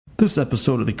This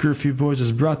episode of the Curfew Boys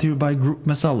is brought to you by Groupe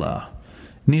Masella.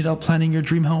 Need help planning your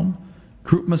dream home?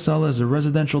 Groupe Masella is a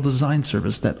residential design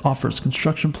service that offers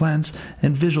construction plans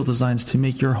and visual designs to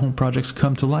make your home projects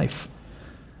come to life.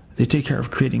 They take care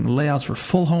of creating layouts for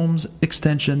full homes,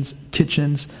 extensions,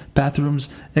 kitchens, bathrooms,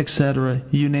 etc.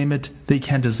 You name it, they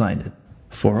can design it.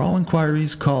 For all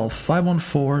inquiries, call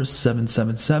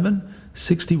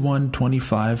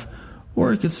 514-777-6125,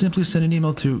 or you can simply send an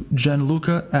email to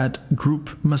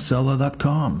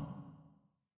gianluca@groupemasella.com.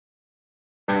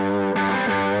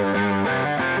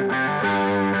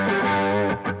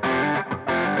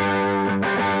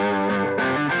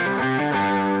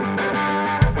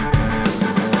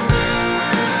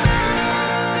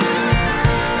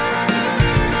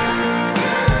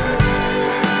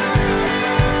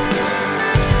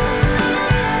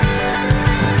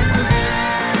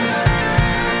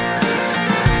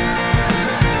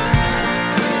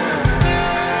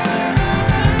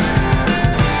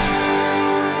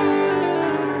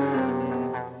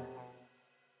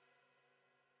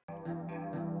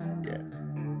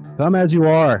 Come as you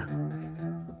are,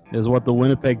 is what the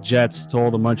Winnipeg Jets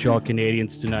told the Montreal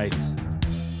Canadiens tonight.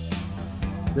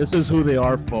 This is who they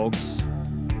are, folks.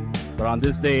 But on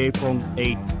this day, April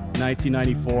 8th,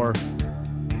 1994,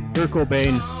 Kurt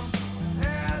Cobain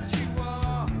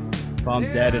found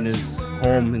dead in his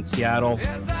home in Seattle.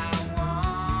 This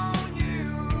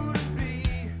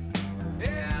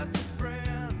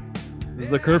is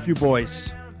the Curfew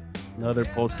Boys. Another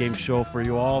post-game show for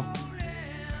you all.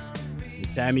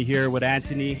 Sammy here with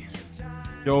Anthony,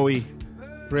 Joey,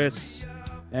 Chris,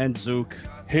 and Zook.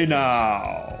 Hey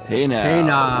now.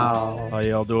 How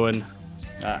y'all doing?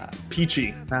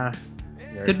 Peachy.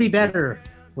 Could be better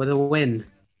with a win.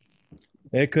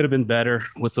 It could have been better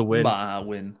with a win.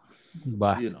 Win.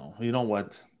 Bah. You know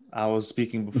what? I was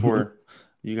speaking before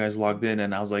you guys logged in,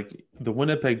 and I was like, the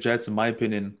Winnipeg Jets, in my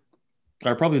opinion,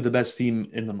 are probably the best team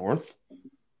in the North,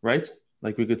 right?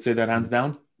 Like we could say that hands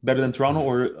down, better than Toronto,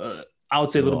 or I would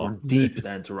say a little more deep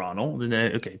than Toronto.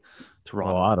 Okay,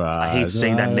 Toronto. I hate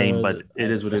saying that name, but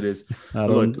it is what it is.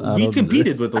 Look, we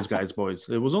competed with those guys, boys.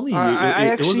 It was only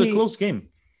it was a close game.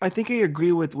 I think I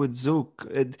agree with Zook.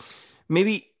 I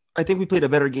think we played a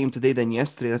better game today than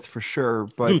yesterday. That's for sure.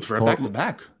 But dude, for a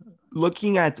back-to-back,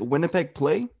 looking at Winnipeg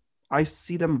play, I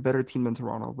see them a better team than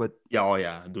Toronto. But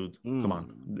yeah, dude, come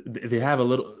on. They have a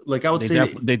little, like I would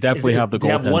say, they definitely have the goaltender. They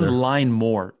have one line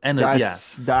more, and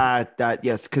yes, because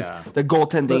the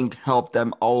goaltending helped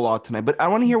them a lot tonight. But I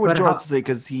want to hear what Joe has to say,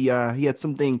 because he had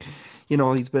something.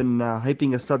 He's been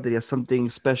hyping us up that he has something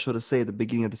special to say at the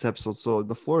beginning of this episode. So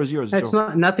the floor is yours, Joe. It's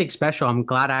nothing special. I'm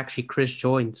glad actually Chris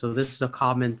joined. So this is a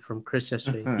comment from Chris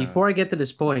yesterday. Before I get to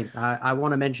this point, I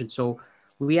want to mention, so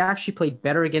we actually played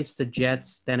better against the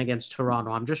Jets than against Toronto.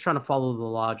 I'm just trying to follow the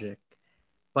logic.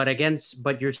 But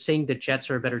you're saying the Jets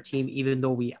are a better team, even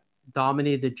though we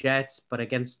dominated the Jets, but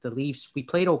against the Leafs, we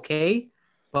played okay,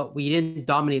 but we didn't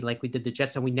dominate like we did the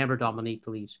Jets, and we never dominate the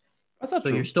Leafs. That's not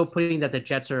true. You're still putting that the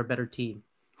Jets are a better team.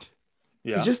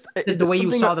 Yeah. It's just the way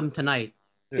you saw them tonight.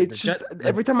 It's just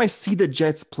every time I see the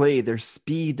Jets play, their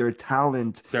speed, their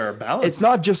talent, their balance. It's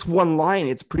not just one line.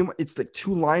 It's pretty much like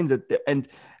two lines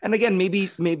and again,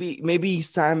 maybe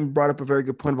Sam brought up a very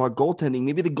good point about goaltending.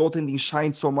 Maybe the goaltending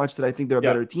shines so much that I think they're a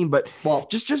better team. But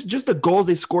just the goals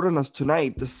they scored on us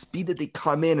tonight, the speed that they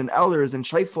come in, and Ehlers and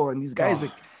Scheifele and these guys,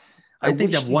 I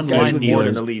think that one line more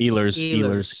than the Leafs. Ehlers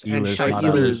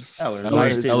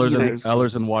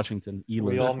in Washington.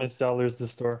 We all miss Ehlers the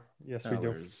store. Yes, we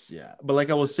do. Yeah, but like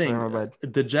I was saying,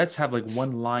 the Jets have like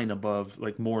one line above,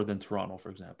 like more than Toronto, for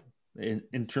example,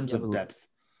 in terms of depth,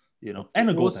 and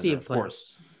a goaltender, of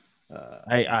course. But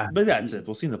that's it.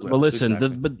 We'll see in the playoffs. But listen,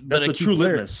 exactly. That's the true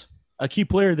litmus. A key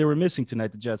player they were missing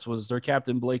tonight, the Jets, was their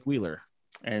captain Blake Wheeler.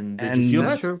 And did you feel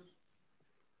that? True.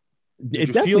 Did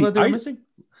you feel that they were missing?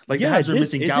 Like the Habs are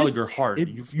missing Gallagher hard.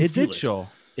 It did show.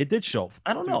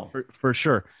 I don't know for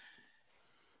sure.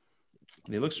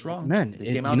 They look strong, man.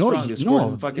 They came out strong. They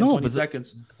scored in fucking 20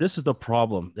 seconds. This is the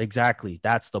problem. Exactly,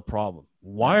 that's the problem.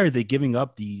 Why are they giving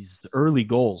up these early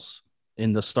goals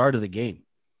in the start of the game?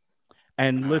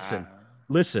 And listen.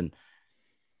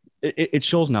 It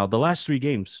shows now. The last 3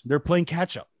 games, they're playing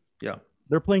catch up. Yeah.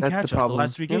 They're playing catch up the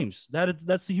last 3 games.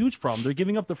 That's the huge problem. They're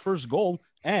giving up the first goal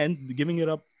and giving it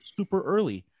up super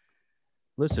early.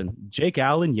 Listen, Jake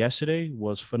Allen yesterday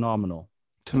was phenomenal.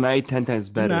 Tonight, 10 times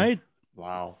better.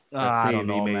 Wow. I don't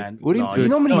know, man. What do you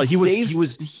know how many saves he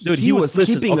was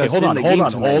keeping us in the game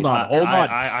tonight? Hold on.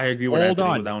 I agree with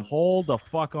Anthony. Hold the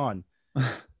fuck on.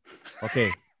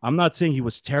 Okay, I'm not saying he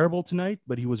was terrible tonight,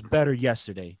 but he was better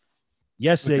yesterday.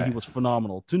 Yesterday, he was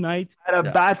phenomenal. Tonight, had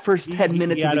a bad first 10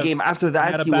 minutes of the game. After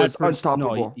that, he was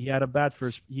unstoppable. No, he had a bad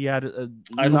first. He had a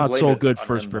I don't not blame so it good on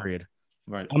first him, though. period.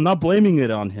 Right. I'm not blaming it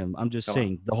on him. I'm just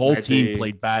saying the whole Tonight team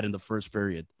played bad in the first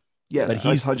period. Yes,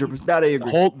 But he's 100%. That I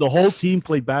agree. The whole team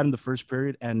played bad in the first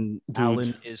period, and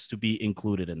Allen is to be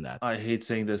included in that. I hate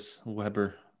saying this,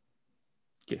 Weber.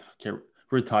 Get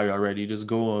retire already. Just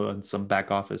go on some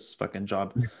back office fucking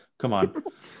job. Come on.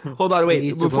 Hold on,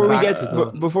 wait. Before we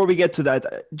get to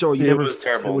that, Joe, you never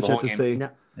said what you had to say. No.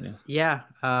 Yeah.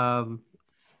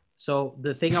 So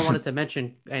the thing I wanted to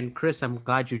mention, and Chris, I'm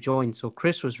glad you joined. So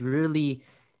Chris was really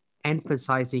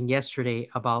emphasizing yesterday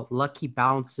about lucky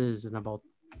bounces and about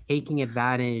taking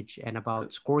advantage and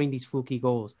about scoring these fluky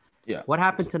goals. Yeah. What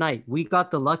happened tonight? We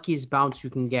got the luckiest bounce you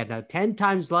can get. Now, 10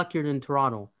 times luckier than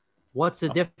Toronto. What's the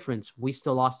difference? We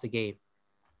still lost the game.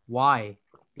 Why?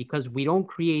 Because we don't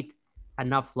create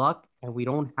enough luck and we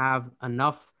don't have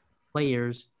enough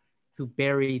players to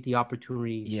bury the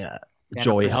opportunities. Yeah.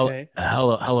 Joey,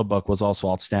 Hellebuck was also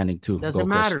outstanding too. Doesn't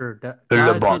matter.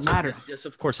 Doesn't matter. Yes,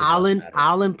 of course.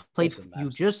 Allen played. You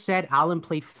just said Allen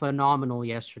played phenomenal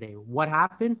yesterday. What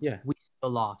happened? Yeah, we still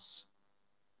lost.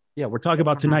 Yeah, we're talking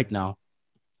about tonight now.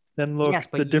 Then look, yes,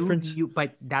 the difference.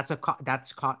 But that's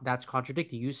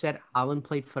contradicting. You said Allen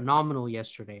played phenomenal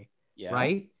yesterday. Yeah.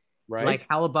 Right. Right. Like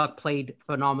Hellebuck played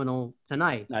phenomenal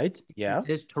tonight. Yeah.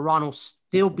 Toronto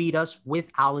still beat us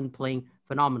with Allen playing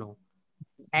phenomenal.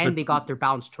 And they got their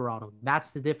bounce, Toronto.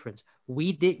 That's the difference.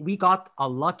 We got a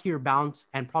luckier bounce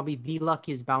and probably the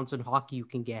luckiest bounce in hockey you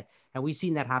can get. And we've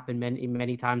seen that happen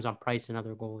many times on Price and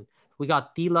other goalies. We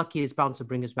got the luckiest bounce to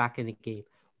bring us back in the game.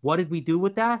 What did we do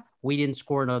with that? We didn't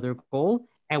score another goal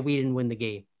and we didn't win the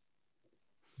game.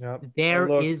 Yep.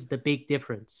 There is the big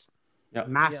difference. Yep.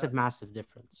 Massive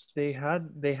difference. They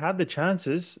had the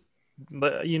chances,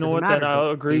 but you know Doesn't what? matter, then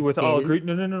I'll agree with. they I'll didn't.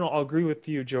 agree. No. I'll agree with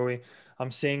you, Joey. I'm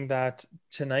saying that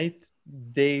tonight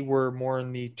they were more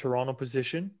in the Toronto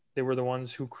position. They were the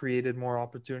ones who created more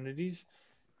opportunities.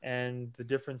 And the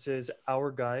difference is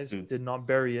our guys did not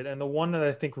bury it. And the one that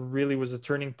I think really was a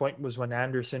turning point was when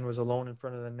Anderson was alone in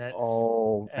front of the net.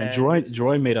 Oh, and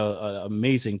Joy made an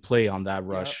amazing play on that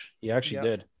rush. He actually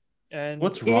did. And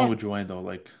what's wrong with Joy though?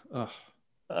 Like,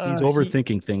 he's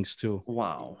overthinking things too.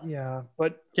 Wow. Yeah,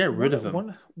 but get rid of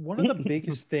him. One of the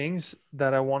biggest things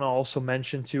that I want to also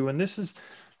mention too, and this is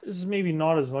maybe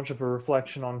not as much of a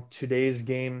reflection on today's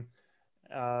game.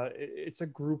 It's a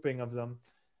grouping of them.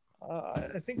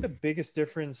 I think the biggest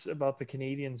difference about the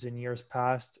Canadians in years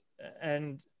past,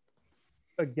 and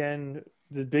again,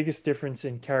 the biggest difference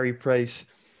in Carey Price.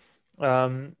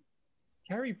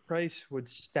 Carey Price would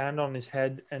stand on his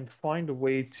head and find a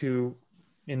way to,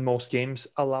 in most games,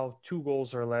 allow 2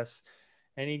 goals or less.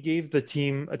 And he gave the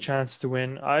team a chance to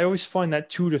win. I always find that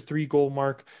 2 to 3 goal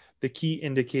mark the key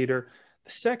indicator.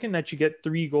 The second that you get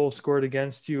 3 goals scored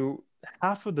against you,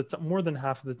 more than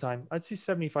half of the time, I'd say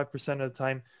 75% of the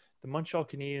time, the Montreal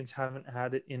Canadiens haven't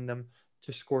had it in them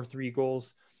to score 3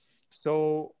 goals.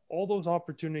 So all those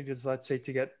opportunities, let's say,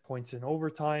 to get points in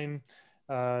overtime,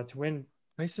 to win,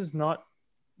 Price has not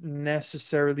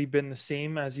necessarily been the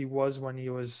same as he was when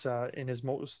he was in his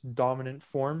most dominant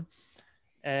form.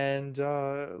 And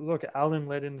look, Allen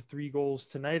led in the 3 goals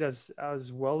tonight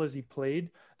as well as he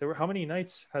played. How many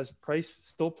nights has Price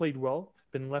still played well,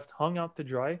 been left hung out to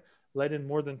dry, led in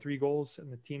more than 3 goals,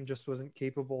 and the team just wasn't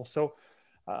capable? So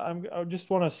I just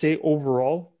want to say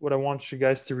overall, what I want you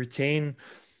guys to retain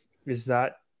is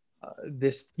that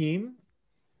this team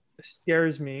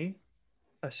scares me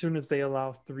as soon as they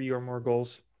allow 3 or more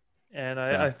goals. And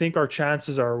I think our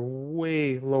chances are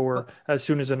way lower as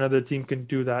soon as another team can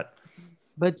do that.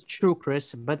 But true,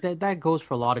 Chris. But that goes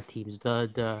for a lot of teams.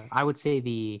 I would say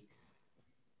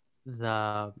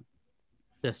the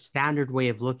standard way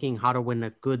of looking how to win a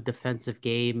good defensive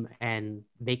game and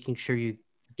making sure you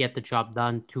get the job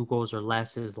done, 2 goals or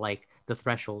less is like the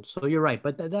threshold. So you're right,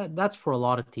 but that's for a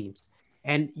lot of teams.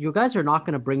 And you guys are not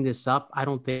going to bring this up, I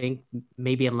don't think,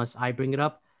 maybe unless I bring it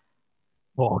up.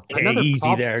 Okay,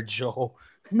 easy there, Joe.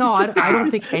 No, I don't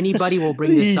think anybody will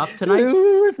bring this up tonight.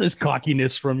 Where's this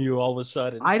cockiness from you all of a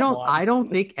sudden? I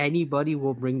don't think anybody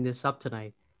will bring this up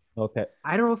tonight. Okay.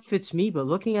 I don't know if it's me, but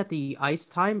looking at the ice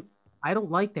time, I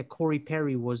don't like that Corey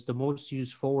Perry was the most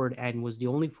used forward and was the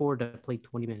only forward that played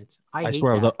 20 minutes. I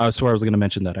swear I was going to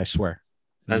mention that. I swear.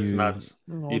 That's nuts.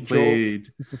 No, He Joe.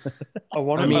 played.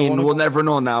 I mean, we'll never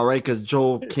know now, right? Because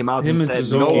Joe came out Him and and said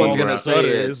Suzuki. no All one's of gonna a say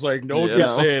it. It's like no one's You gonna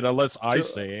know? say it unless I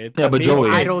say it. Yeah, but Joey,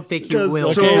 I don't think you Because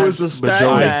will. Joe is the But stat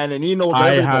Joey- man, and he knows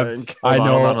I everything. I Hold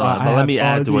on, know. hold on. But let me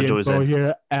add to what Joey said.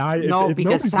 Here. No,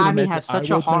 because Sammy has such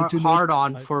a hard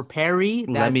on for Perry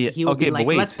that he'll be but like,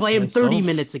 wait. let's play him 30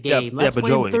 minutes a game. Let's but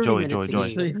play him Joey, 30 Joey, minutes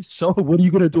Joey. a game. So what are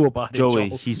you gonna do about it, Joey,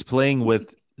 Joe? he's playing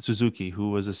with Suzuki,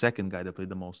 who was the second guy that played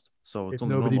the most. So it's If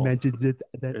only nobody normal. mentioned it,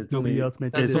 that It's nobody only- else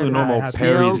mentioned it's it. only then I normal. have to-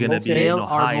 Perry's gonna be Still our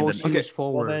high. most And used Well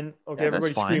forward. then, okay, Yeah, that's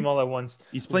everybody fine. scream all at once.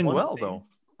 he's playing One well thing- though.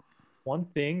 One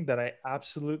thing that I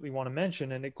absolutely want to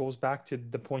mention, and it goes back to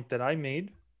the point that I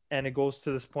made, and it goes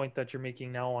to this point that you're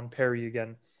making now on Perry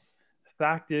again.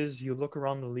 Fact is, you look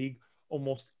around the league,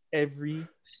 almost every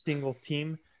single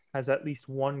team has at least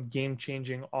one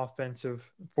game-changing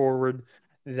offensive forward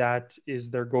that is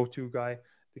their go-to guy.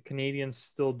 The Canadians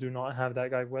still do not have that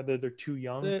guy, whether they're too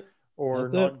young or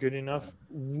That's not it. good enough.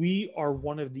 We are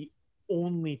one of the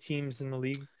only teams in the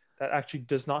league that actually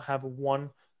does not have one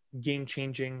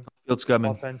game-changing Field's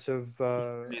coming. offensive do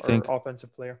you or think?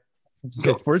 offensive player.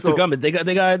 For it to come, they got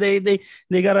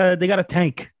a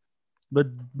tank, but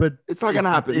It's not gonna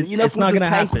happen. It's Enough not with gonna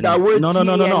this tank. happen. That word No. TNK is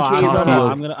not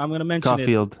Caulfield. enough. I'm gonna mention it.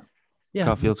 Caulfield. Yeah,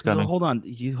 Caulfield's so coming. hold on.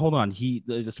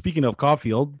 Speaking of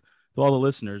Caulfield, to all the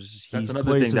listeners, That's he another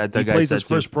plays thing that the he guy plays said his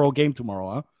too. first pro game tomorrow,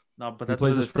 huh? No, but He that's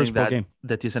plays another his first thing pro that game.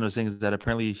 that TSN was saying is that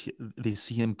apparently they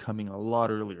see him coming a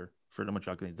lot earlier for the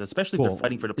Montreal Canadiens, especially if Cool. they're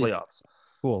fighting for the Did- playoffs.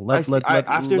 Cool. I see-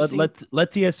 after seeing-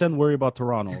 Let TSN worry about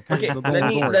Toronto. Okay, Don't let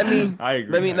me worry. I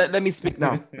agree. let me speak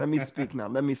now. Let me speak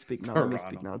now.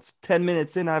 It's 10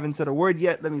 minutes in. I haven't said a word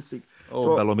yet. Let me speak. Oh,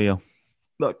 So- bello mio.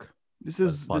 Look, this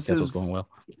is Podcast was going well.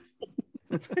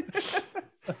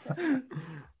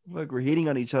 Look, we're hating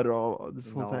on each other all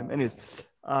this whole time. Anyways,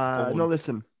 no,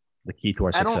 listen. The key to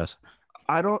our I don't- success.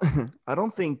 I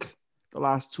don't think the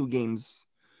last two games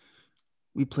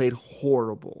we played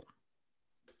horrible.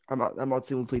 I'm not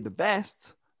saying we played the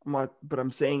best. But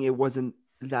I'm saying it wasn't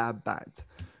that bad.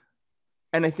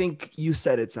 And I think you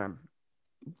said it, Sam.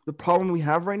 The problem we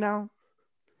have right now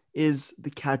is the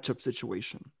catch-up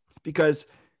situation. Because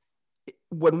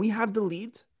when we have the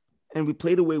lead and we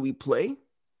play the way we play,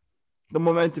 the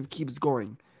momentum keeps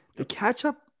going. The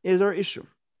catch-up is our issue.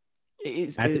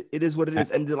 It is what it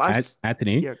is. And the last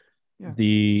Anthony, yeah.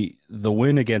 the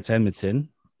win against Edmonton,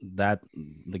 the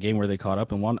game where they caught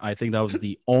up and won, I think that was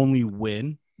the only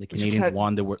win the But you Canadians can't-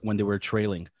 won when they were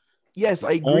trailing. Yes,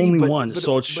 I agree. Only but, one. but-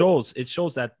 So but- it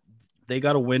shows that they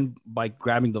got to win by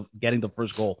getting the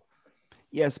first goal.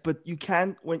 Yes, but you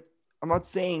can't. When I'm not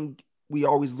saying we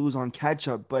always lose on catch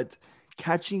up, but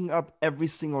catching up every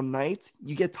single night,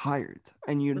 you get tired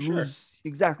and you For sure. lose.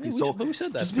 Exactly. So we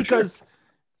said that. just for sure. because.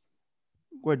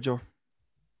 What, Joe?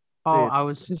 Oh, Say it. I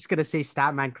was just gonna say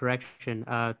Statman correction.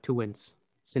 2 wins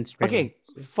since trailing. Okay,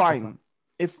 fine.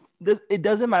 If this, it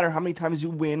doesn't matter how many times you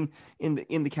win in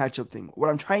the catch up thing.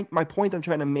 My point I'm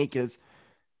trying to make is,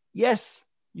 yes,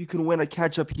 you can win a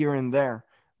catch up here and there,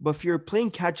 but if you're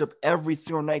playing catch up every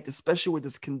single night, especially with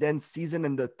this condensed season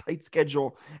and the tight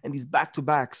schedule and these back to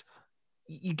backs,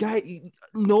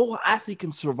 no athlete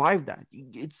can survive that.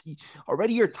 It's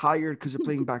already you're tired because you're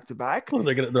playing back to back.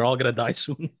 They're all gonna die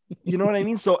soon. You know what I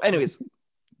mean? So, anyways,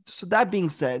 so that being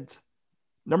said,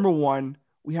 number one,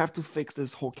 we have to fix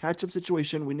this whole catch-up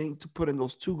situation. We need to put in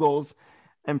those 2 goals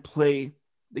and play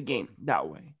the game that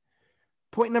way.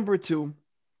 Point number 2,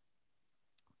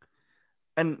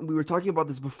 and we were talking about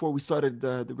this before we started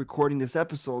the recording this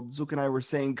episode. Zook and I were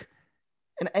saying,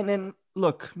 and then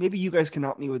look, maybe you guys can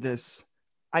help me with this.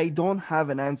 I don't have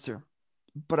an answer,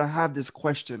 but I have this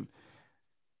question.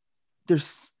 I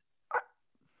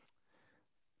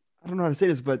don't know how to say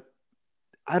this, but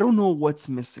I don't know what's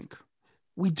missing.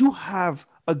 We do have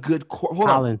a good core. Hold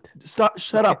Talent. on. Stop.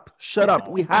 Shut up.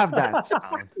 We have that.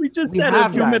 We just We said it a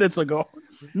have few that. minutes ago.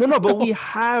 No, but we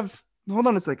have. Hold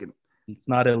on a second. It's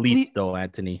not elite though,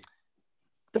 Anthony.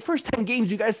 The first 10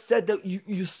 games, you guys said that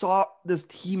you saw this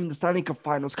team in the Stanley Cup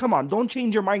Finals. Come on, don't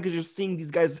change your mind because you're seeing these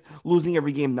guys losing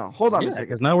every game now. Hold on a second.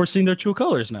 Because now we're seeing their true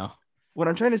colors now. What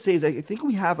I'm trying to say is I think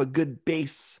we have a good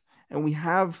base and we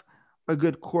have a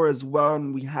good core as well,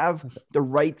 and we have the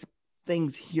right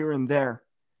things here and there.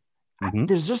 Mhm.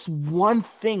 There's just one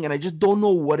thing, and I just don't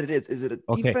know what it is. Is it a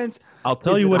Okay. defense? I'll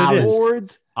tell Is you what a it is.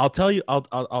 forward? I'll tell you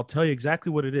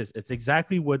exactly what it is. It's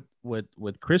exactly what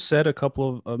Chris said a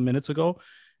couple of minutes ago,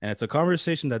 and it's a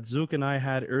conversation that Zook and I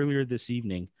had earlier this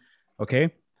evening. Okay,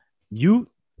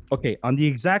 on the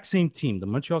exact same team the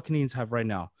Montreal Canadiens have right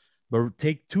now, but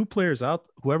take 2 players out,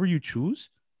 whoever you choose,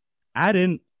 add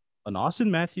in an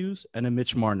Austin Matthews and a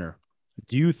Mitch Marner.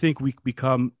 Do you think we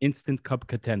become instant cup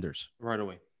contenders? Right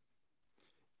away.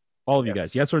 All of you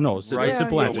guys, yes or no? It's a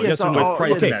simple answer. Yes or no? With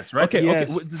price okay, nets, right? okay,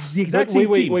 Yes. okay. The exact same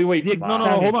Wait, team. No,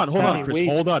 Sammy, hold on, Sammy, Chris. wait.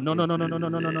 Hold on. No.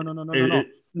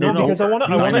 No, because I want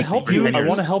to help you. I players.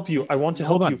 want to help you. I want to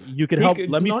help you. You can help.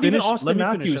 Let me not finish. Even Austin Let me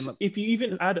Matthews. finish. If you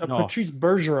even add a No. Patrice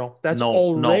Bergeron, that's No,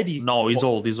 already no, he's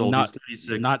old. He's old. Not- He's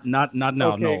 36. Not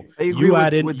now. Okay. No. I agree You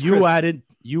add in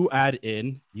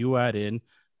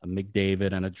a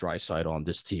McDavid and a Draisaitl on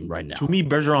this team right now. To me,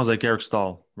 Bergeron's like Eric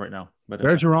Stahl right now. But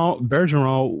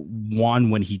Bergeron won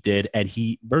when he did, and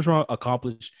Bergeron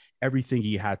accomplished everything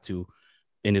he had to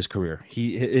in his career.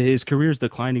 His career is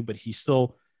declining, but he's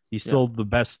still the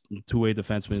best two-way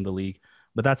defenseman in the league.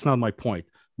 But that's not my point.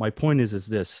 My point is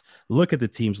this: look at the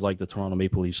teams like the Toronto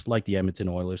Maple Leafs, like the Edmonton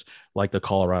Oilers, like the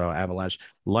Colorado Avalanche,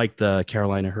 like the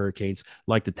Carolina Hurricanes,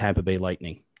 like the Tampa Bay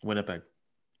Lightning. Winnipeg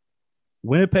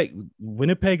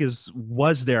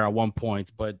was there at one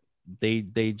point, but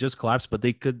they just collapsed. But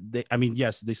they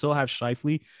still have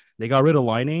Scheifele. They got rid of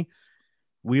Laine.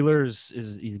 Wheeler's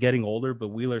he's getting older, but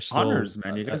Wheeler's still Honors,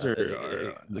 man. You guys are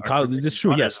it's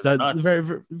true. Yes, that's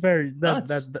very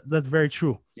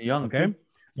true. Young, okay. Too.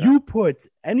 You put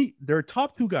their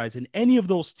top two guys in any of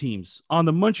those teams on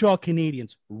the Montreal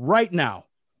Canadiens right now,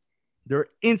 they're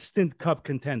instant cup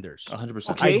contenders.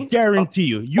 100%. Okay. I guarantee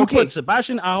you. You Okay. put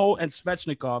Sebastian Aho and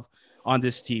Svechnikov on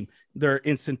this team, they're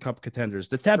instant cup contenders.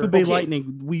 The Tampa Bay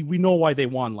Lightning, we know why they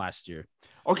won last year.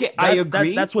 Okay, I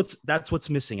agree. That's what's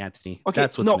missing, Anthony. Okay,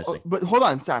 that's what's missing. But hold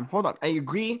on, Sam. Hold on. I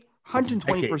agree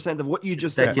 120% of what you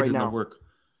just said right now.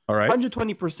 All right.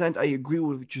 120% I agree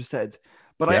with what you said.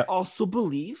 But I also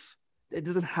believe it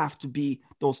doesn't have to be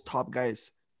those top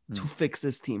guys to fix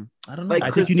this team. I don't know. Like I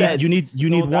Chris think said, you need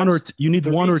one or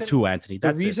two, Anthony. The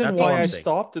That's reason it. That's why all I'm I saying.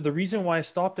 stopped. The reason why I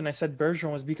stopped and I said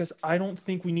Bergeron was because I don't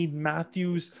think we need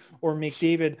Matthews or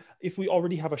McDavid if we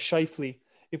already have a Scheifele.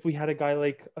 If we had a guy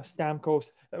like a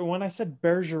Stamkos. When I said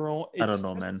Bergeron, I don't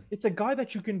know, man. It's a guy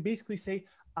that you can basically say,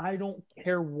 I don't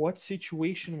care what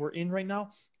situation we're in right now.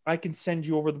 I can send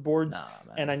you over the boards,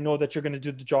 and I know that you're going to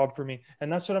do the job for me.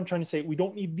 And that's what I'm trying to say. We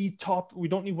don't need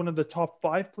one of the top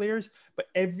 5 players, but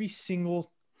every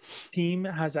single team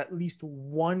has at least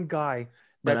one guy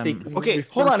that they can okay,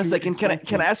 hold on a second. Can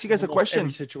I ask you guys a question?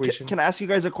 Can I ask you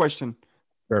guys a question?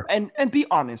 Sure. And be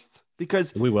honest,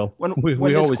 because we will. When we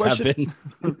this always question, have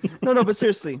been. no, but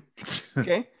seriously,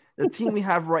 okay, the team we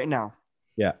have right now.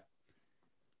 Yeah.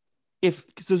 If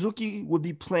Suzuki would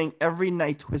be playing every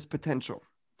night to his potential.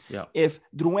 Yeah. If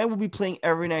Drouin will be playing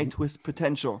every night to his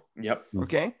potential. Yep.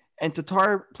 Okay. And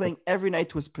Tatar playing every night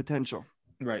to his potential.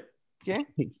 Right. Okay.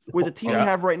 With the team we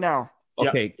have right now.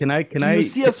 Okay. Can I? You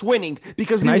see us winning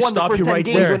because we won the first 10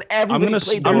 games when everybody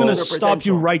played. I'm gonna stop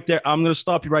you right there. I'm gonna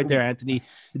stop you right there, Anthony.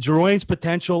 Drouin's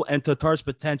potential and Tatar's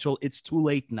potential. It's too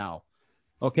late now.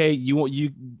 Okay.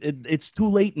 It's too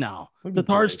late now.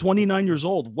 Tatar's 29 years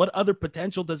old. What other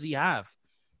potential does he have?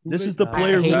 This is the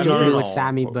player. I hate to no, agree no, with no.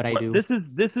 Sammy, but I do. This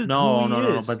is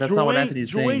no. But that's not what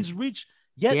Anthony's saying. Drouin's reached.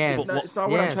 Yeah, Yes. It's not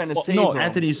what I'm trying to say. No, though.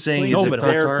 Anthony's saying No, is if but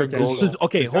Tatar potential. goes.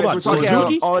 Okay, hold on. We're talking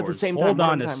Suzuki, all at the same time. Hold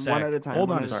on a One sec. at a time.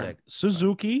 Hold on a sec.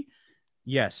 Suzuki,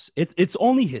 yes, it's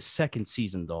only his second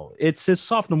season though. It's his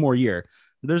sophomore year.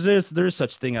 There's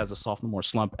such thing as a sophomore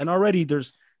slump, and already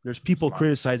there's people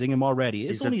criticizing him already.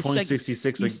 It's He's only at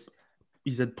 0.66.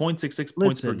 He's at 0.66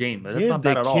 points per game. That's not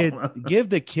bad at all. Give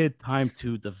the kid time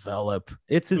to develop.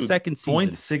 It's his second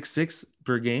season. 0.66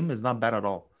 per game is not bad at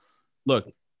all.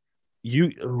 Look,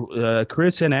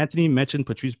 Chris and Anthony mentioned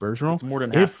Patrice Bergeron. It's more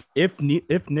than half. If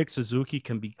Nick Suzuki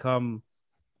can become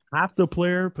half the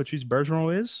player Patrice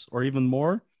Bergeron is, or even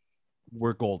more,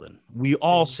 we're golden. We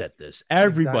all said this.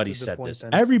 Everybody said this.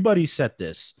 Everybody said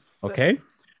this. Okay.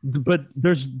 But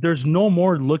there's no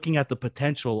more looking at the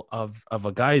potential of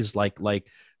a guys like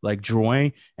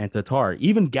Drouin and Tatar.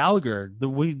 Even Gallagher, the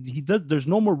way he does, there's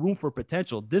no more room for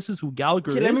potential. This is who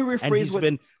Gallagher is. Let me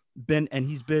rephrase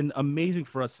he's been amazing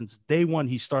for us since day one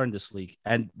he started in this league.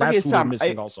 And that's what we're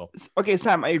missing also. Okay,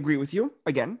 Sam, I agree with you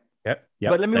again. Yep.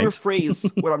 But let me rephrase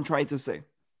what I'm trying to say.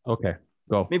 Okay,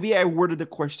 go. Maybe I worded the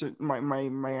question, my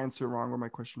answer wrong or my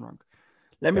question wrong.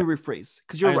 Let me rephrase,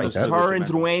 because you're right. Tatar and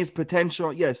Drouin's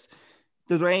potential, yes.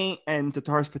 The Drouin and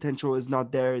Tatar's potential is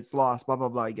not there. It's lost, blah, blah,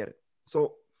 blah. I get it.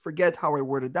 So forget how I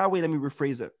worded that way. Let me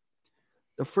rephrase it.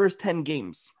 The first 10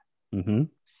 games,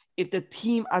 if the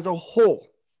team as a whole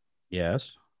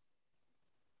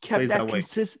kept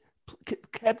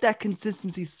that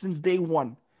consistency since day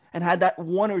one and had that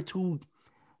one or two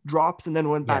drops and then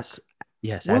went back.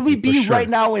 Yes. Will we be right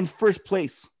now in first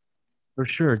place? For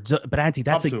sure. But Auntie,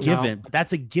 that's a given. No.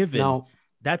 That's a given. No.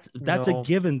 That's a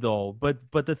given though.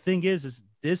 But the thing is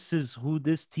this is who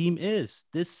this team is.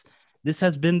 This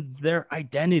has been their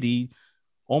identity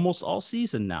almost all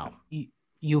season now.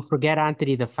 You forget,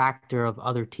 Anthony, the factor of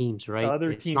other teams, right?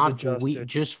 Other It's teams not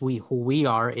adjusted. who we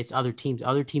are. It's other teams.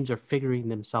 Other teams are figuring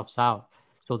themselves out.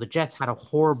 So the Jets had a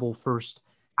horrible first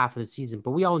half of the season,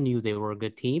 but we all knew they were a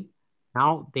good team.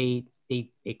 Now they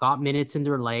got minutes in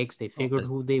their legs. They figured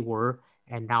who they were,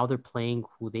 and now they're playing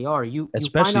who they are.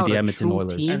 Especially find out the a Edmonton true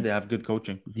Oilers. team. And they have good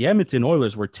coaching. The Edmonton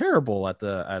Oilers were terrible at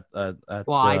the at.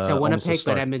 Well, I said almost the Winnipeg, but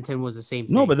start. Edmonton was the same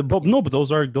thing. No, but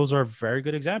those are very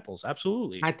good examples.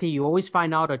 Absolutely. Anthony, you always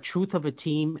find out a truth of a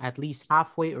team at least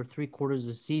halfway or 3/4 of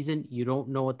the season. You don't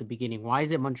know at the beginning. Why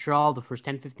is it Montreal, the first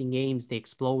 10, 15 games, they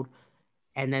explode,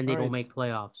 and then they don't make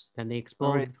playoffs? Then they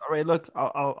explode. All right. Look,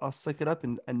 I'll suck it up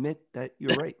and admit that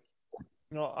you're right.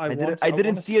 No, I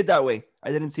didn't see it that way.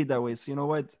 I didn't see it that way. So you know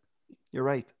what? You're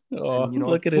right. Oh, and you know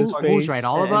look at his face. Who's right?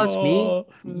 All of us? Me?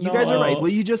 You guys are right.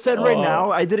 What you just said right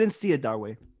now, I didn't see it that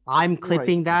way. I'm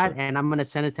clipping that, and I'm gonna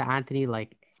send it to Anthony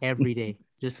like every day.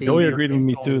 Just so Joey you agreed with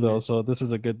me too, though. So this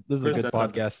is a good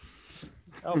podcast.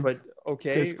 Oh, but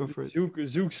okay. Chris, go for it.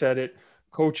 Zook said it.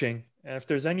 Coaching, and if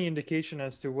there's any indication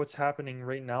as to what's happening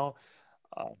right now,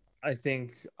 I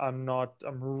think I'm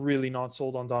really not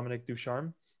sold on Dominic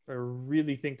Ducharme. I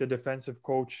really think the defensive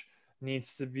coach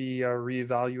needs to be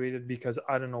reevaluated because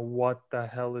I don't know what the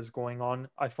hell is going on.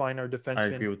 I find our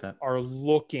defensemen are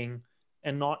looking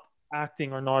and not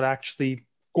acting or not actually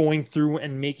going through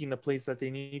and making the plays that they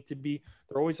need to be.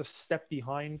 They're always a step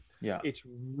behind. Yeah. It's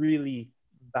really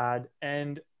bad.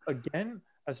 And again,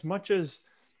 as much as,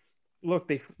 look,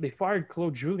 they fired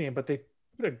Claude Julien, but they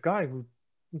put a guy who,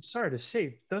 I'm sorry to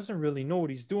say, doesn't really know what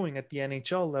he's doing at the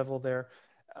NHL level there.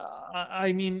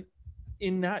 I mean,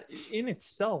 in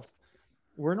itself,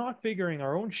 we're not figuring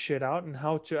our own shit out and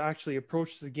how to actually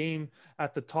approach the game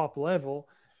at the top level,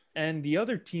 and the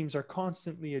other teams are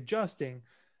constantly adjusting.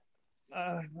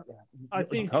 I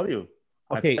think. I'll tell you.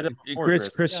 Okay,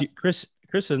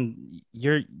 Chris, and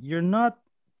you're not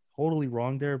totally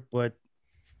wrong there, but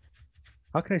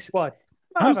how can I say? What?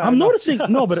 I'm noticing.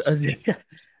 No,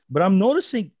 but I'm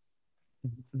noticing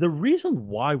the reason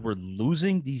why we're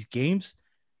losing these games.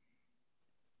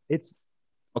 It's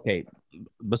okay.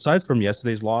 Besides from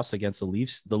yesterday's loss against the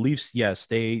Leafs, yes,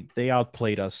 they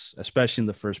outplayed us, especially in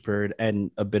the first period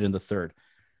and a bit in the third.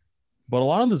 But a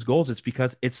lot of those goals, it's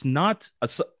because it's not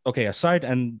okay. Aside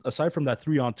from that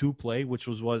 3-on-2 play, which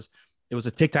was it was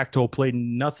a tic-tac-toe play,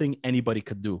 nothing anybody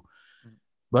could do.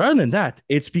 But other than that,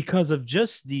 it's because of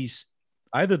just these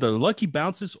either the lucky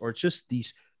bounces or just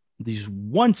these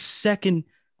 1 second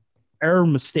error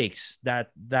mistakes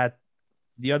that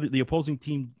the opposing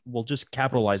team will just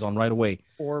capitalize on right away.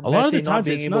 Or a lot of the not times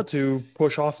being able to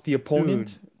push off the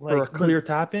opponent for a clear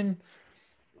tap in.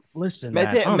 Listen,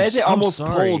 Mete almost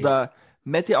pulled that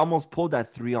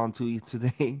 3-on-2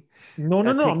 today. No,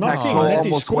 I'm not saying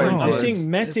Mete scored. I'm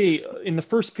saying Mete in the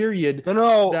first period.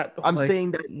 No. I'm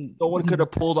saying that no one could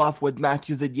have pulled off what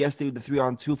Matthews did yesterday with the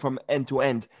 3-on-2 from end to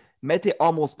end. Mete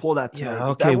almost pulled that tonight. Yeah,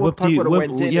 okay.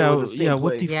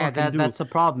 That's the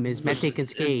problem. Is Mete can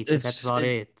skate. That's about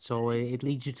it. So it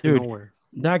leads you to nowhere.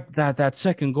 That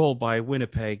second goal by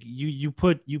Winnipeg, you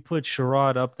put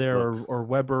Sherrod up there or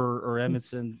Weber or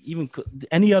Edmondson, even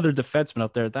any other defenseman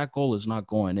up there, that goal is not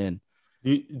going in.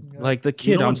 Like the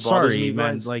kid, I'm sorry,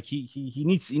 man. Like he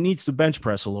needs to bench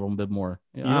press a little bit more.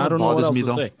 I don't know what else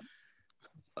to say.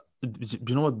 Do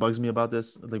you know what bugs me about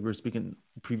this? Like we were speaking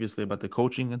previously about the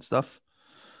coaching and stuff.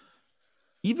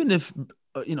 Even if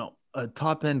a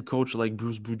top-end coach like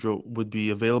Bruce Boudreau would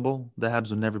be available, the Habs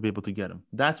would never be able to get him.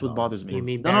 That's what bothers me. You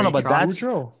mean no, but that's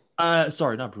Boudreau?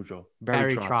 Sorry, not Boudreau.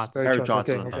 Barry Trotz. Barry Trotz.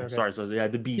 Okay. Sorry. So yeah,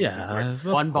 the bees. Yeah, right?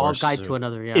 One ball guy to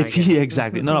another. Yeah.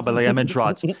 Exactly. No, but like I meant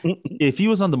Trotz. If he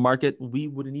was on the market, we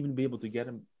wouldn't even be able to get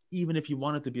him, even if he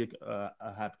wanted to be a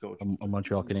Hab coach. A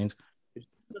Montreal Canadiens.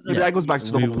 That goes back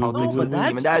to the whole politics of the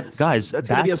team. And that's going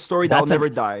to be a story that'll never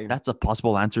die. That's a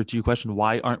possible answer to your question.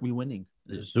 Why aren't we winning?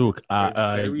 Zook,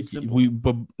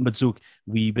 Zook,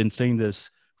 we've been saying this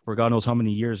for God knows how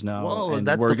many years now. Well, and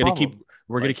that's we're the gonna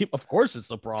problem. keep. Of course, it's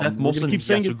the problem. Jeff Molson,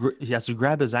 he has to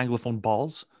grab his anglophone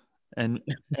balls and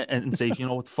say, you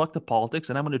know what, fuck the politics,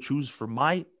 and I'm going to choose for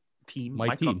my team,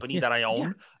 my company that I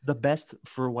own, the best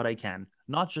for what I can,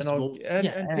 not just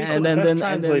and then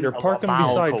translator park him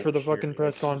beside for the fucking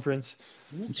press conference.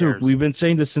 Dude, we've been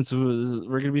saying this since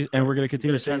we're gonna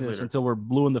continue saying this until we're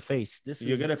blue in the face.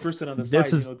 You get a person on the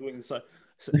side, doing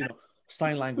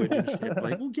sign language and shit.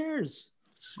 Like, who cares?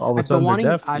 I've been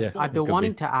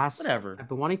wanting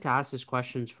to ask this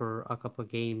questions for a couple of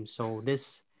games. So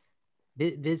this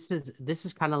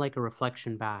is kind of like a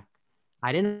reflection back.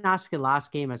 I didn't ask it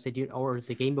last game. I said, or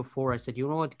the game before, I said, you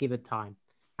don't want to give it time.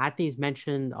 Anthony's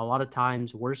mentioned a lot of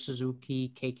times, where's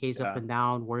Suzuki? KK's up and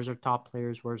down. Where's our top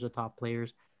players? Where's the top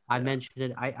players? I mentioned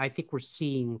it. I think we're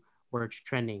seeing where it's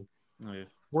trending. Oh, yeah.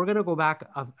 We're going to go back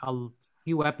a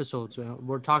few episodes.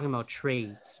 We're talking about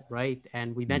trades, right?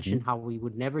 And we mentioned how we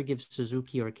would never give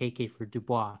Suzuki or KK for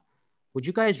Dubois. Would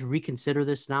you guys reconsider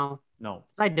this now? No.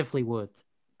 I definitely would.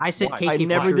 I said Why? KK. I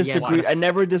never disagreed. Yes. I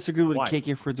never disagreed with Why?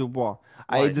 KK for Dubois.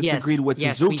 Why? I disagreed with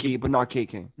Suzuki, but not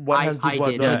KK. What has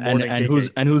Dubois did. done more than KK?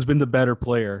 and who's been the better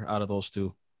player out of those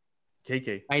two?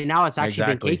 KK. Right now, it's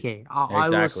actually Exactly. been KK. I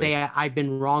will say I've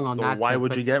been wrong on So that. why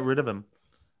would you get rid of him?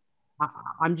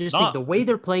 I'm just saying the way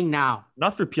they're playing now.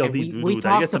 Not for PLD, we dude.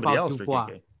 I get talked somebody about else Dubois.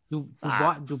 for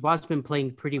KK. Dubois been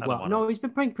playing pretty well. No, he's been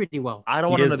playing pretty well. I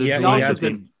don't want another.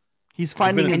 He's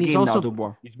finding his game now,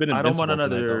 Dubois. He's been. I don't want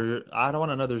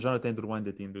another Jonathan Drouin in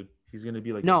the team, dude. He's gonna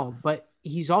be like but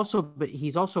he's also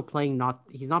playing not.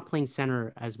 He's not playing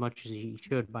center as much as he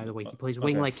should. By the way, he plays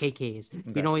wing like KK is.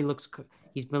 Okay. You know,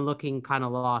 he's been looking kind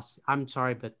of lost. I'm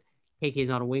sorry, but KK is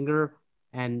not a winger,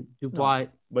 and Dubois. No,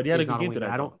 but he had a good game today.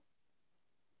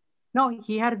 No,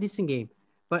 he had a decent game.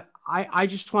 But I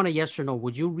just want a yes or no.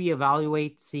 Would you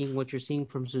reevaluate seeing what you're seeing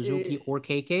from Suzuki or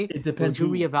KK? It depends. Would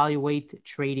you reevaluate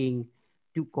trading,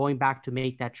 going back to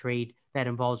make that trade that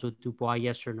involves with Dubois?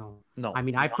 Yes or no? No. I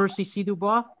mean, I personally see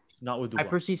Dubois. Not with Dubois. I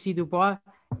personally see Dubois,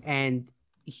 and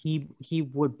he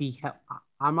would be.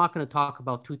 I'm not going to talk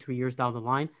about 2-3 years down the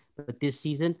line, but this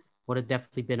season would have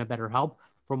definitely been a better help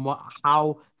from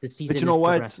how the season is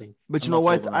progressing. But you know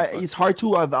what? It's hard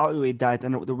to evaluate that,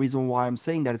 and the reason why I'm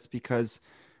saying that is because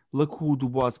look who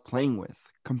Dubois is playing with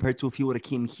compared to if he would have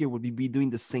came here. Would we be doing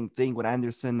the same thing with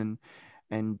Anderson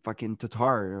and fucking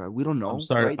Tatar? We don't know.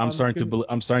 I'm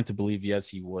starting to believe yes,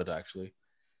 he would actually.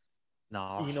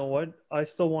 No. You know what? I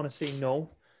still want to say no.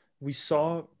 We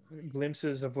saw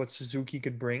glimpses of what Suzuki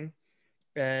could bring,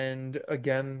 and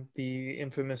again, the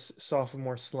infamous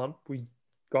sophomore slump.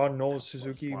 God knows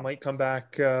Suzuki might come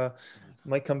back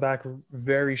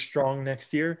very strong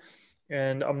next year,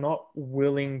 and I'm not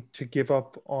willing to give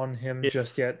up on him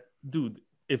just yet. Dude,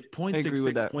 if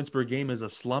 0.66 points per game is a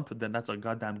slump, then that's a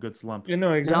goddamn good slump. You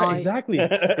know, exactly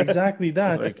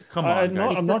that. Like, come on,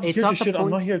 I'm not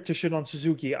here to shit on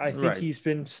Suzuki. I think he's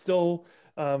been still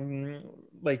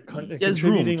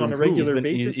contributing on a regular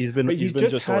basis. He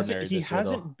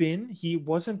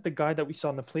wasn't the guy that we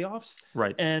saw in the playoffs,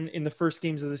 right? And in the first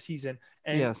games of the season.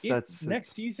 And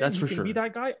next season he can be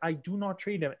that guy. I do not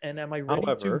trade him. And am I ready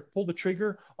to pull the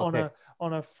trigger on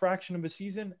a fraction of a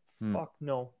season? Fuck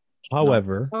no.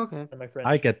 However, my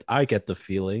I get the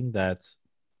feeling that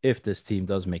if this team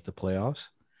does make the playoffs,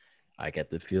 I get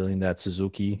the feeling that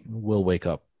Suzuki will wake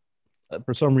up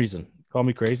for some reason. Call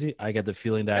me crazy. I get the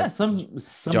feeling that some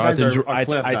Jonathan guys are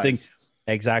I think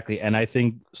exactly, and I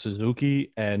think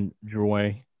Suzuki and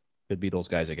Drouin could be those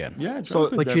guys again. Yeah.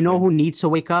 But you know who needs to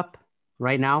wake up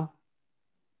right now?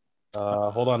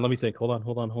 Hold on. Let me think. Hold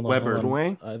on.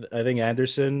 Weber. I think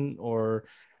Anderson or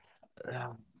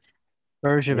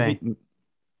Bergevin.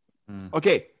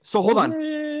 Okay, so hold on.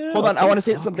 I want to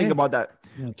say something about that.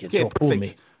 Okay,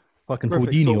 perfect. Fucking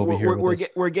Houdini so over here.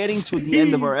 We're getting to the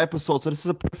end of our episode, so this is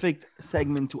a perfect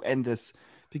segment to end this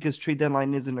because trade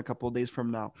deadline is in a couple of days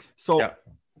from now. So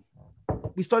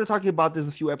we started talking about this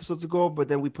a few episodes ago, but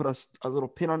then we put a little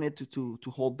pin on it to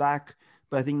hold back.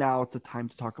 But I think now it's the time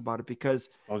to talk about it because,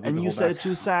 and you said it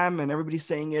too, Sam, and everybody's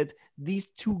saying it. These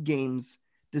two games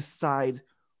decide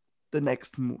the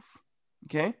next move.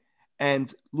 Okay,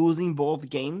 and losing both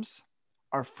games,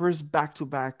 our first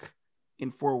back-to-back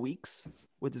in 4 weeks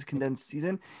with this condensed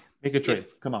season. Make a trade.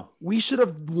 Come on. We should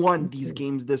have won these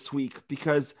games this week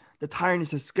because the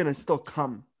tiredness is going to still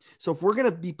come. So if we're going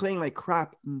to be playing like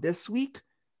crap this week,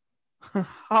 how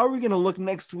are we going to look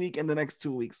next week and the next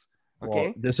 2 weeks?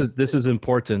 Okay. Well, this is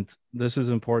important. This is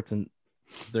important.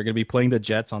 They're going to be playing the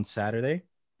Jets on Saturday.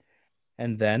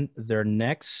 And then their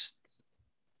next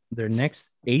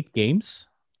 8 games,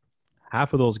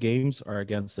 half of those games are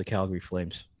against the Calgary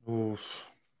Flames. Oof.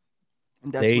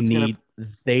 They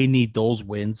need those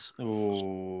wins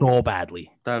so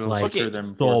badly. That'll secure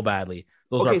them so badly.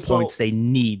 Those are points they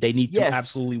need. They need to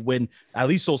absolutely win. At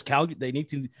least those Calgary. They need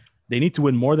to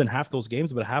win more than half those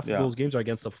games. But half of those games are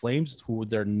against the Flames, who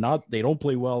they don't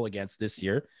play well against this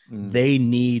year. They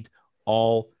need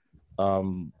all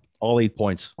 8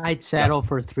 points. I'd settle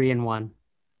for 3-1.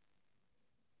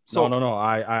 So no.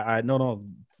 I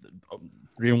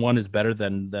 3-1 is better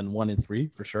than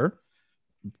 1-3 for sure.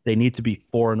 They need to be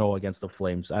 4-0 against the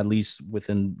Flames, at least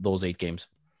within those 8 games.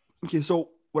 Okay, so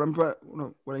what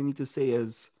I need to say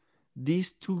is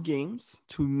these 2 games,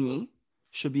 to me,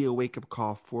 should be a wake-up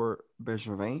call for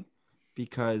Bergevin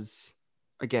because,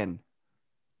 again,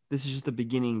 this is just the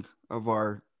beginning of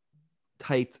our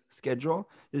tight schedule.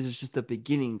 This is just the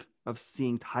beginning of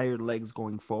seeing tired legs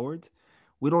going forward.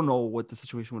 We don't know what the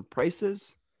situation with Price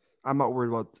is. I'm not worried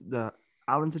about the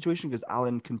Allen situation because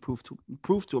Allen can prove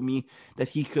to me that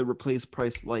he could replace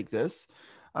Price like this.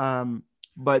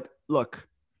 But look,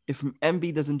 if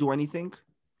MB doesn't do anything,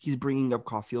 he's bringing up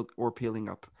Caulfield or peeling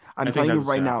up. I'm telling you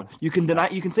right now. You can deny.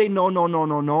 You can say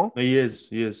no. He is.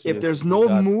 If there's no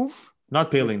move, not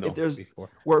peeling though. If there's,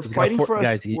 we're fighting for us.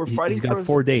 Guys, he's got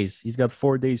 4 days. He's got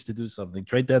 4 days to do something.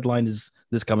 Trade deadline is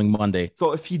this coming Monday.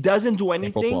 So if he doesn't do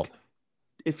anything,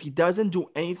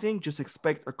 just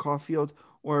expect a Caulfield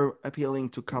or a Peeling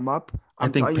to come up. I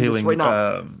think Peeling right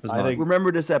now.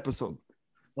 Remember this episode.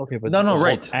 Okay, but no,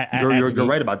 right. You're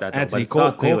right about that. Anthony,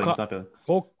 Cole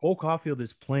Caulfield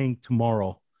is playing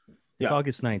tomorrow. It's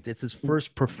August 9th. It's his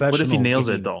first professional. What if he nails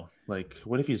it though? Like,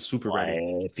 what if he's super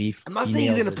ready? I'm not saying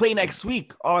he's going to play next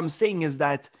week. All I'm saying is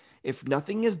that if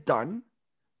nothing is done,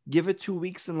 give it 2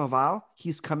 weeks in Laval.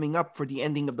 He's coming up for the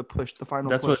ending of the push, the final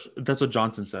push. That's what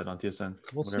Johnson said on TSN.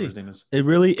 We'll whatever see. His name is. It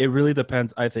really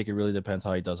depends. I think it really depends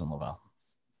how he does in Laval.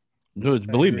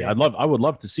 Believe me, I would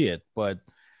love to see it, but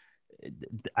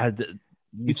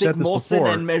you think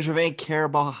Molson and Bergevin care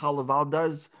about how Laval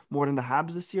does more than the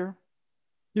Habs this year?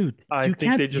 Dude, I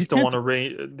think they just don't want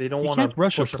to they don't want to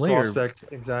rush push a player.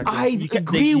 Exactly. I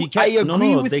agree with you.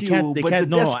 Anthony,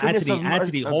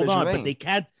 hold on, but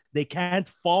they can't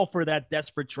fall for that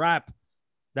desperate trap.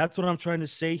 That's what I'm trying to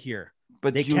say here.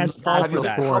 But they can't fall for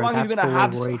that.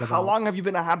 How long have you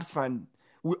been a Habs fan?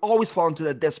 We always fall into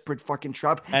that desperate fucking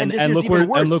trap, and this is even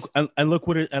worse. And look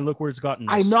where it's gotten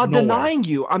us. I'm not denying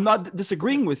you. I'm not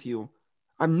disagreeing with you.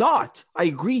 I'm not. I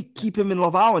agree. Keep him in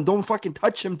Laval and don't fucking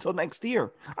touch him till next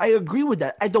year. I agree with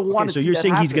that. I don't want to. So you're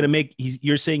saying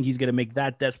you're saying he's gonna make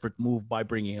that desperate move by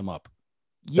bringing him up.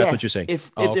 Yes. That's what you're saying.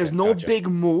 If there's no big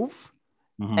move,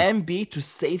 MB to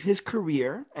save his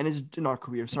career and his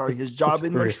job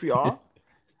in Montreal.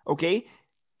 Okay.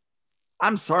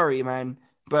 I'm sorry, man,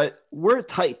 but we're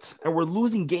tight and we're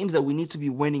losing games that we need to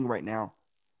be winning right now.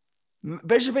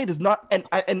 Bergevin does not,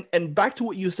 and back to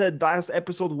what you said last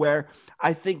episode, where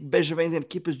I think Bergevin is going to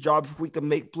keep his job if we can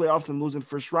make playoffs and lose in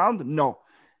first round. No,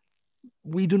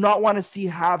 we do not want to see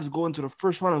Habs go into the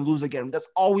first round and lose again. That's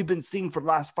all we've been seeing for the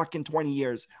last fucking 20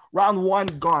 years. Round one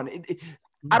gone.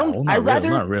 Not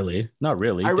really.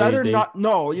 I'd rather not.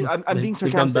 No, I'm being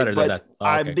sarcastic, but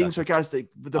I'm being sarcastic.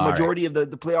 But the majority of the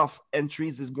playoff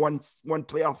entries is one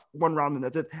round, and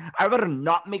that's it. I'd rather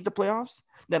not make the playoffs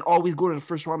than always go to the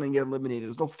first round and get eliminated.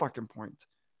 There's no fucking point.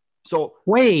 So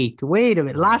wait a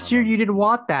minute. Last year you didn't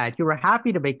want that. You were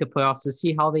happy to make the playoffs to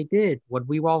see how they did. What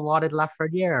we all wanted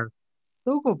Lafreniere.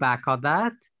 Don't go back on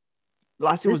that.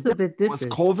 Last year was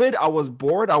COVID. I was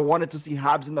bored. I wanted to see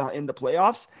Habs in the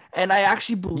playoffs, and I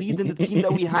actually believed in the team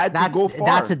that we had to go far.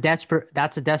 That's a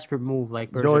desperate move.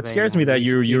 Like no, it scares me that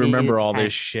you remember all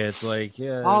this shit. Like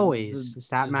always,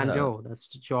 Statman Joe. That's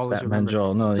what you always remember.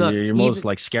 Joe. No, look, you're most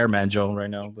like Scareman Joe right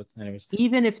now. But anyways,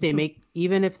 even if they make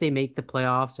the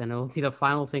playoffs, and it'll be the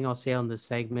final thing I'll say on this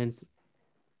segment.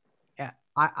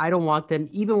 I don't want them.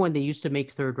 Even when they used to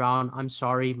make third round, I'm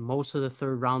sorry, most of the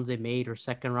third rounds they made or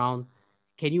second round.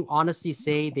 Can you honestly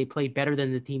say they played better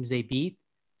than the teams they beat?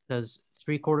 Because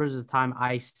 3/4 of the time,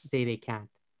 I say they can't.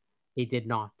 They did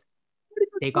not.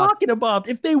 What are you talking about?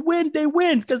 If they win, they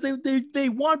win because they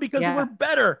won because they were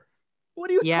better. What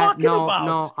are you talking about?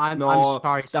 No, I'm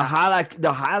sorry. The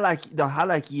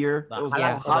Halak year, it was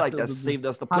Halak that saved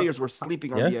us. The players were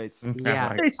sleeping on the ice.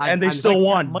 Yeah, and they still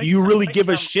won. Do you really give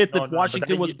a shit if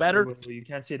Washington was better? You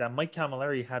can't say that. Mike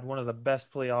Camilleri had one of the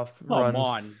best playoff Come runs.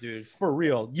 on, dude. For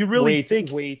real. You really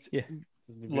think? Yeah.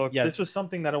 Look, this was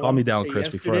something that I wanted to say Chris,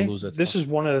 yesterday. before I lose it. This is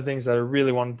one of the things that I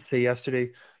really wanted to say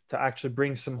yesterday to actually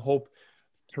bring some hope.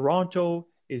 Toronto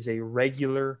is a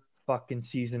regular fucking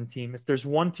season team. If there's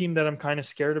one team that I'm kind of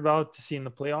scared about to see in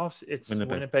the playoffs, it's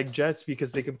Winnipeg Jets,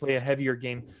 because they can play a heavier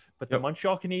game. But the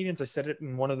Montreal Canadiens, I said it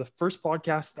in one of the first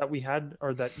podcasts that we had,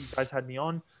 or that you guys had me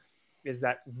on, is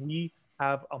that we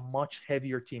have a much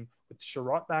heavier team with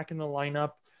Sherratt back in the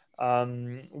lineup,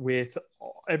 with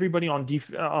everybody on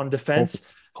defense.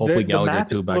 Hopefully Gallagher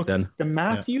too back then. The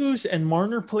Matthews and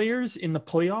Marner players in the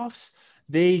playoffs,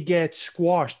 they get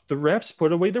squashed. The refs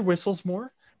put away their whistles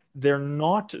more.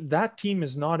 That team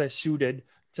is not as suited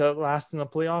to last in the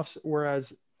playoffs.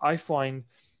 Whereas I find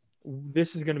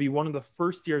this is going to be one of the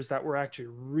first years that we're actually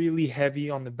really heavy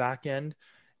on the back end.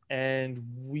 And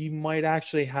we might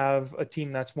actually have a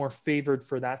team that's more favored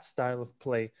for that style of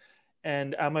play.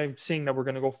 And am I saying that we're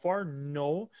going to go far?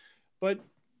 No, but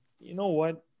You know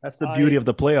what? That's the beauty of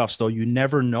the playoffs, though. You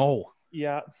never know.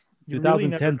 Yeah.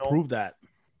 2010 proved that.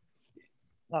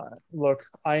 Look,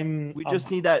 We just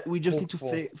need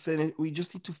to finish. We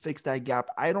just need to fix that gap.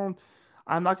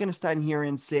 I'm not going to stand here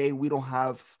and say we don't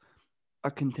have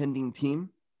a contending team.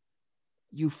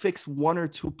 You fix one or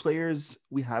two players,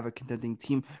 we have a contending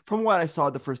team. From what I saw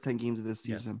the first 10 games of this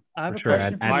season, I have a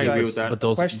question for you guys. I agree with that.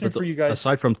 Question for you guys.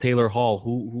 Aside from Taylor Hall,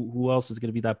 who else is going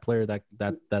to be that player that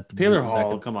Taylor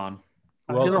Hall? Come on,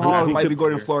 Taylor Hall might be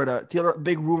going to Florida.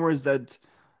 Big rumors that.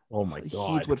 Oh my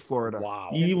God! Heat with Florida. Wow,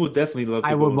 he would definitely love.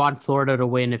 I would want Florida to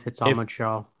win if it's on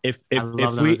Montreal. If them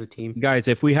as a team, guys,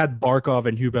 if we had Barkov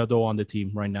and Huberdeau on the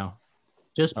team right now,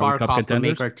 just Barkov to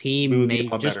make our team.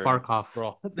 Just Barkov,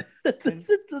 bro.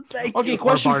 Okay,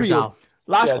 question for you.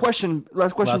 Last question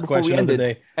before we end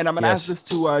it. And I'm gonna ask this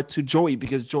to Joey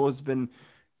because Joe has been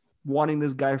wanting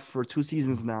this guy for 2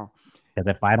 seasons now. Because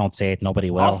if I don't say it,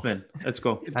 nobody will. Hoffman, let's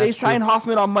go. If they sign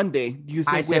Hoffman on Monday, do you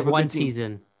think I said one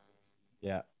season?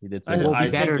 Yeah, he did. We'll be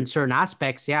better in certain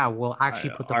aspects. Yeah, we'll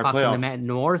actually put the puck in the net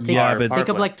more. Think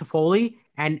of like Toffoli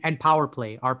and power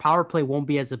play. Our power play won't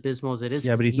be as abysmal as it is.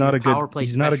 Yeah, but he's not a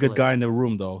good guy in the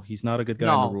room, though. He's not a good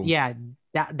guy in the room. Yeah,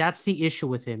 that's the issue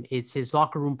with him. It's his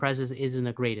locker room presence isn't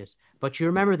the greatest. But you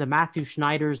remember the Matthew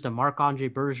Schneiders, the Marc-Andre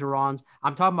Bergerons.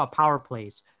 I'm talking about power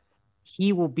plays.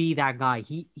 He will be that guy.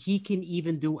 He can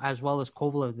even do as well as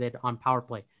Kovalev did on power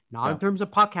play. Not in terms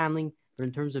of puck handling, but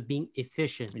in terms of being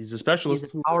efficient. He's a specialist.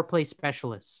 He's a power play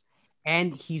specialist.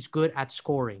 And he's good at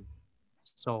scoring.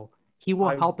 So he will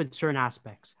help in certain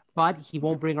aspects. But he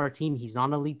won't bring our team. He's not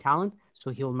an elite talent,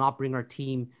 so he'll not bring our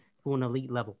team to an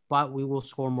elite level. But we will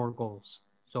score more goals.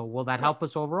 So will that help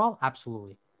us overall?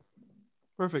 Absolutely.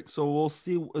 Perfect. So we'll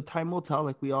see. Time will tell.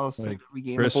 Like we all said, every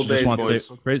game. Chris just wants to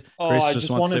say. I just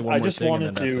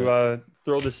wanted to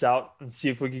throw this out and see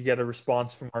if we could get a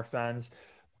response from our fans.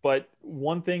 But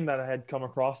one thing that I had come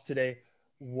across today,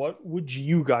 what would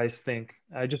you guys think?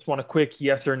 I just want a quick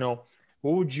yes or no.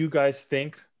 What would you guys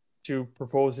think to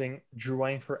proposing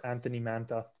Drouin for Anthony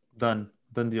Manta? Done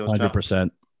deal.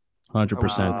 100%.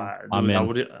 100%. I'm in.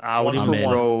 I would even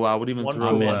throw.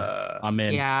 I'm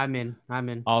in. Yeah, I'm in.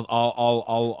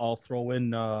 I'll throw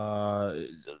in.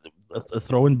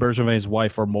 Throw in Bergevin's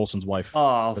wife or Molson's wife. Oh,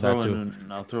 I'll throw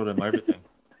in everything.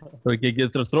 Throw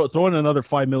in another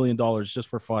 $5 million just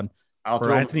for fun.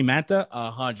 For Anthony Manta,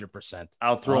 100%.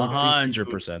 I'll throw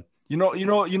 100%. You know,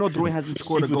 Drouin hasn't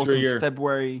scored a goal since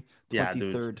February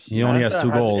 23rd. He only has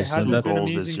 2 goals. It hasn't been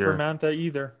amazing for Manta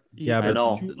either. Yeah, but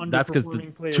no, that's because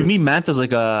to me, Manta's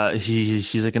like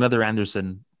he's like another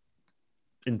Anderson.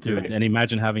 And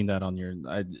imagine having that on your.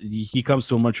 He comes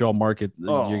to a Montreal market.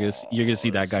 You're gonna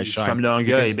see that guy shine.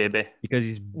 Because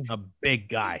he's a big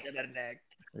guy.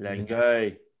 Like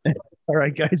guy. All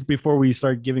right, guys. Before we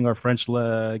start giving our French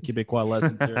Québécois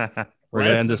lessons here, we're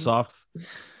gonna end this off.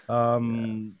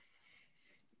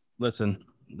 Listen,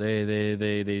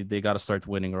 they got to start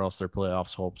winning, or else their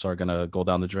playoffs hopes are gonna go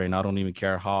down the drain. I don't even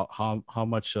care how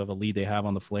much of a lead they have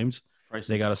on the Flames.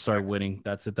 They got to start winning.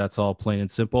 That's it. That's all, plain and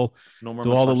simple. No more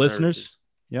to all the listeners.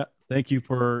 Yeah, thank you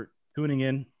for tuning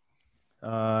in.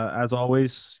 As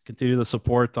always, continue the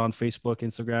support on Facebook,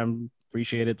 Instagram.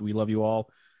 Appreciate it. We love you all.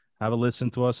 Have a listen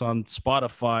to us on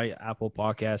Spotify, Apple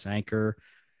Podcasts, Anchor.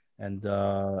 And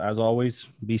as always,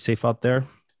 be safe out there.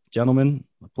 Gentlemen,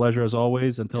 a pleasure as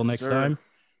always. Until next time.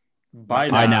 Bye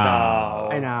now.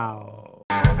 Bye now.